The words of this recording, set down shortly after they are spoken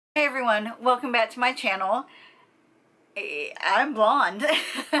Hey everyone, welcome back to my channel. I'm blonde.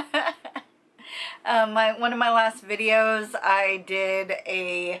 One of my last videos I did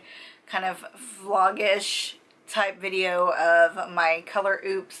a kind of vlogish type video of my color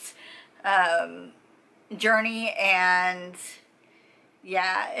oops journey, and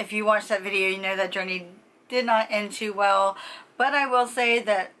yeah, if you watched that video you know that journey did not end too well, but I will say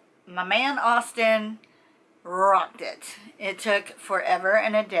that my man Austin rocked it. It took forever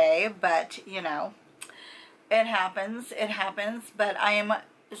and a day, but you know, it happens, but I am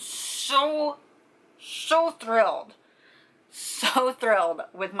so thrilled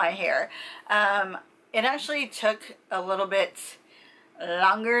with my hair. It actually took a little bit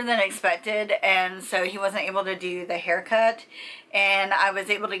longer than expected, and so he wasn't able to do the haircut, and I was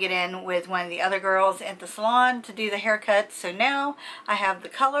able to get in with one of the other girls at the salon to do the haircut. So now I have the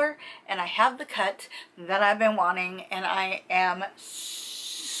color and I have the cut that I've been wanting, and I am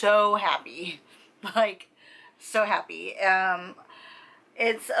so happy, like so happy.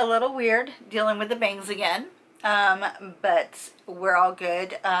 It's a little weird dealing with the bangs again, but we're all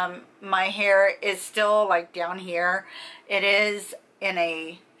good. My hair is still like down here. It is in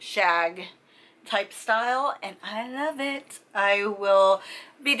a shag type style, and I love it. I will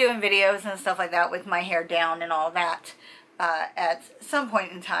be doing videos and stuff like that with my hair down and all that at some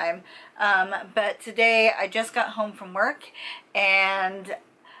point in time. But today I just got home from work and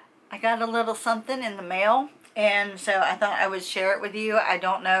I got a little something in the mail, and so I thought I would share it with you. I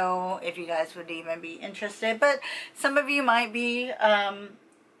don't know if you guys would even be interested, but some of you might be,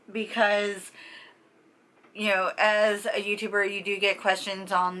 because you know, as a YouTuber, you do get questions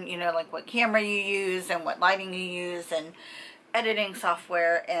on, you know, like what camera you use and what lighting you use and editing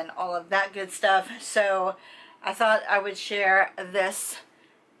software and all of that good stuff. So I thought I would share this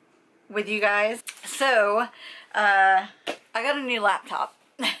with you guys. So I got a new laptop.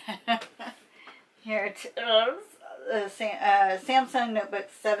 Here it is, Samsung Notebook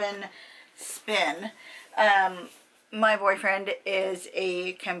 7 Spin. My boyfriend is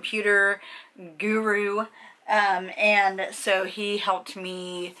a computer guru, and so he helped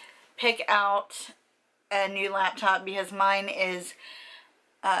me pick out a new laptop because mine is,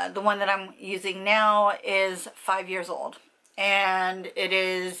 the one that I'm using now is 5 years old, and it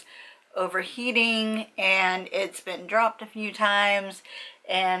is overheating and it's been dropped a few times,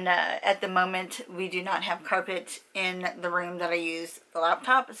 and at the moment we do not have carpet in the room that I use the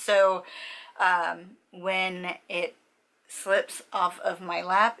laptop, so when it slips off of my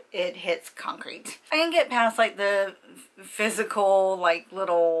lap, it hits concrete. I can get past like the physical like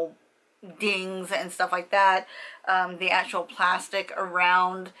little dings and stuff like that. The actual plastic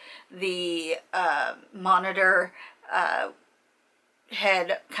around the monitor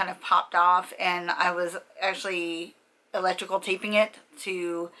had kind of popped off, and I was actually electrical taping it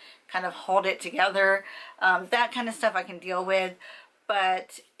to kind of hold it together. That kind of stuff I can deal with,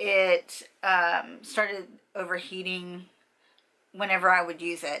 but it started overheating whenever I would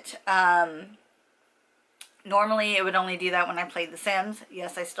use it. Normally it would only do that when I played The Sims.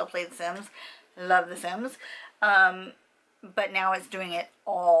 Yes, I still play The Sims. Love The Sims. But now it's doing it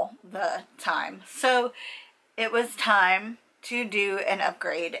all the time. So it was time to do an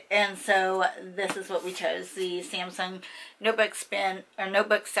upgrade, and so this is what we chose, the Samsung Notebook Spin, or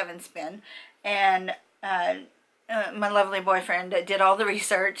Notebook 7 Spin, and my lovely boyfriend did all the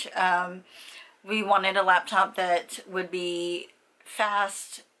research. We wanted a laptop that would be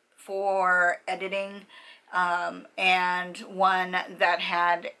fast for editing, and one that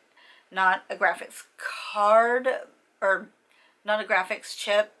had not a graphics card, or not a graphics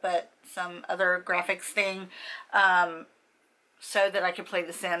chip, but some other graphics thing, so that I could play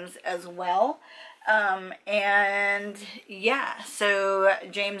The Sims as well. And yeah, so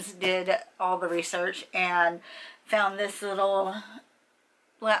James did all the research and found this little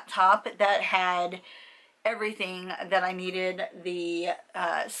laptop that had everything that I needed: the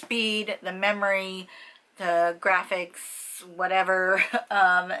speed, the memory, the graphics, whatever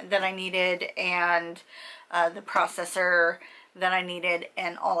that I needed, and the processor that I needed,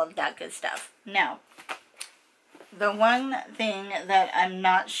 and all of that good stuff. Now, the one thing that I'm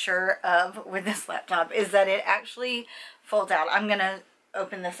not sure of with this laptop is that it actually folds out. I'm gonna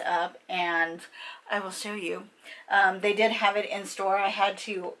open this up and I will show you. They did have it in store. I had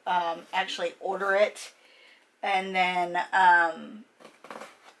to actually order it and then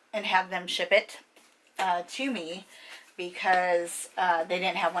and have them ship it to me, because they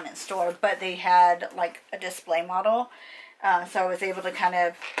didn't have one in store, but they had like a display model, so I was able to kind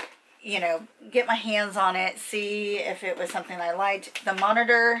of, you know, get my hands on it, see if it was something I liked. The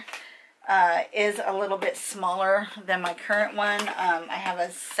monitor is a little bit smaller than my current one. I have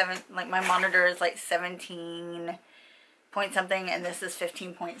a my monitor is like 17 point something, and this is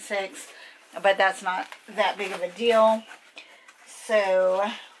 15.6, but that's not that big of a deal.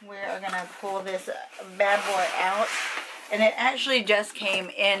 So we are gonna pull this bad boy out, and it actually just came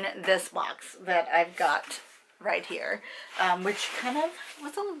in this box that I've got right here, which kind of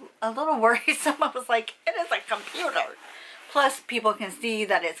was a little worrisome. I was like, it is a computer. Plus, people can see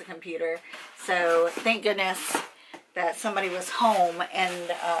that it's a computer. So thank goodness that somebody was home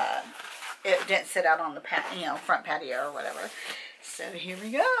and it didn't sit out on the front patio or whatever. So here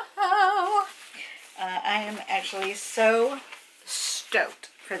we go. I am actually so stoked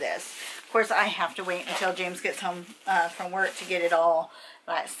for this. Of course, I have to wait until James gets home from work to get it all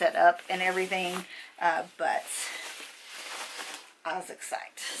like set up and everything. But I was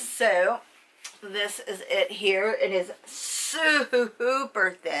excited. So this is it here. It is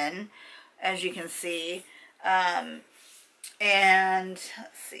super thin, as you can see. And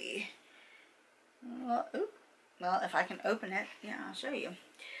let's see. Well, if I can open it, yeah, I'll show you.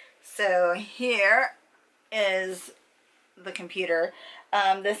 So here is the computer.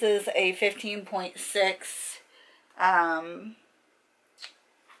 This is a 15.6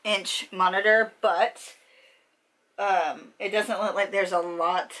 inch monitor, but it doesn't look like there's a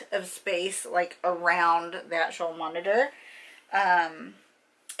lot of space like around the actual monitor. And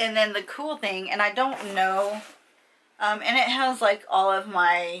then the cool thing, and I don't know, and it has like all of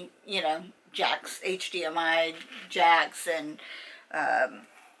my, you know, jacks, HDMI jacks, and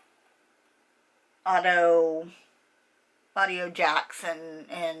audio jacks, and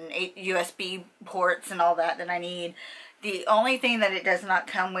USB ports and all that I need. The only thing that it does not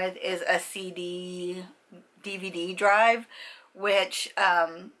come with is a DVD drive, which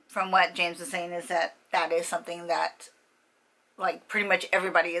from what James was saying is that is something that like pretty much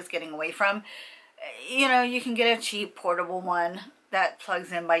everybody is getting away from. You know, you can get a cheap portable one that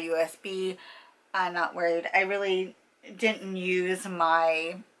plugs in by USB. I'm not worried. I really didn't use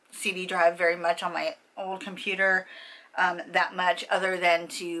my CD drive very much on my old computer, that much, other than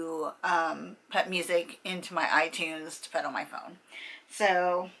to put music into my iTunes to put on my phone.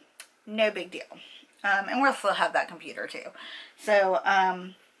 So no big deal. And we'll still have that computer too. So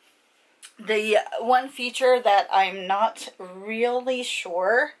the one feature that I'm not really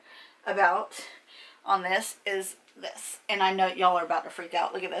sure about on this is this. And I know y'all are about to freak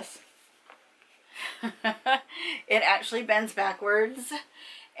out. Look at this. It actually bends backwards,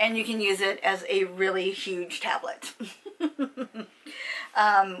 and you can use it as a really huge tablet. The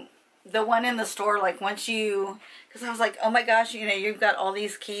one in the store, like once you, because I was like, oh my gosh, you know, you've got all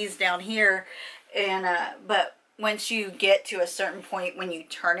these keys down here, and but once you get to a certain point when you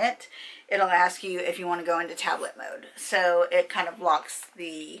turn it, it'll ask you if you want to go into tablet mode. So it kind of blocks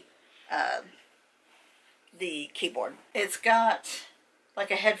the keyboard. It's got like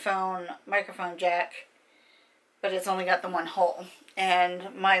a headphone microphone jack, but it's only got the one hole.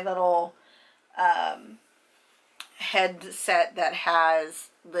 And my little headset that has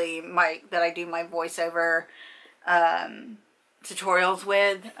the mic that I do my voiceover tutorials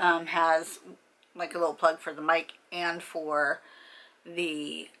with has like a little plug for the mic and for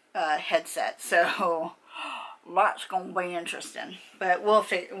the headset. So lots gonna be interesting, but we'll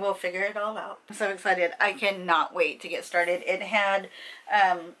figure it all out. I'm so excited. I cannot wait to get started. It had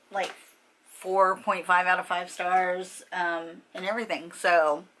like 4.5 out of 5 stars and everything.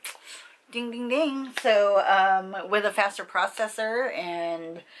 So ding ding ding. So with a faster processor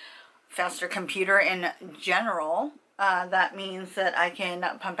and faster computer in general, that means that I can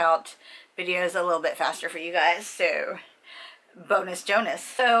pump out videos a little bit faster for you guys. So bonus Jonas.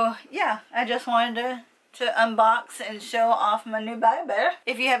 So yeah, I just wanted to unbox and show off my new baby.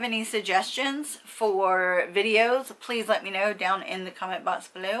 If you have any suggestions for videos, please let me know down in the comment box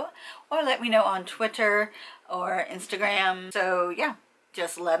below, or let me know on Twitter or Instagram. So yeah,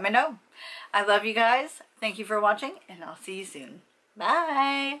 just let me know. I love you guys. Thank you for watching, and I'll see you soon.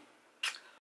 Bye.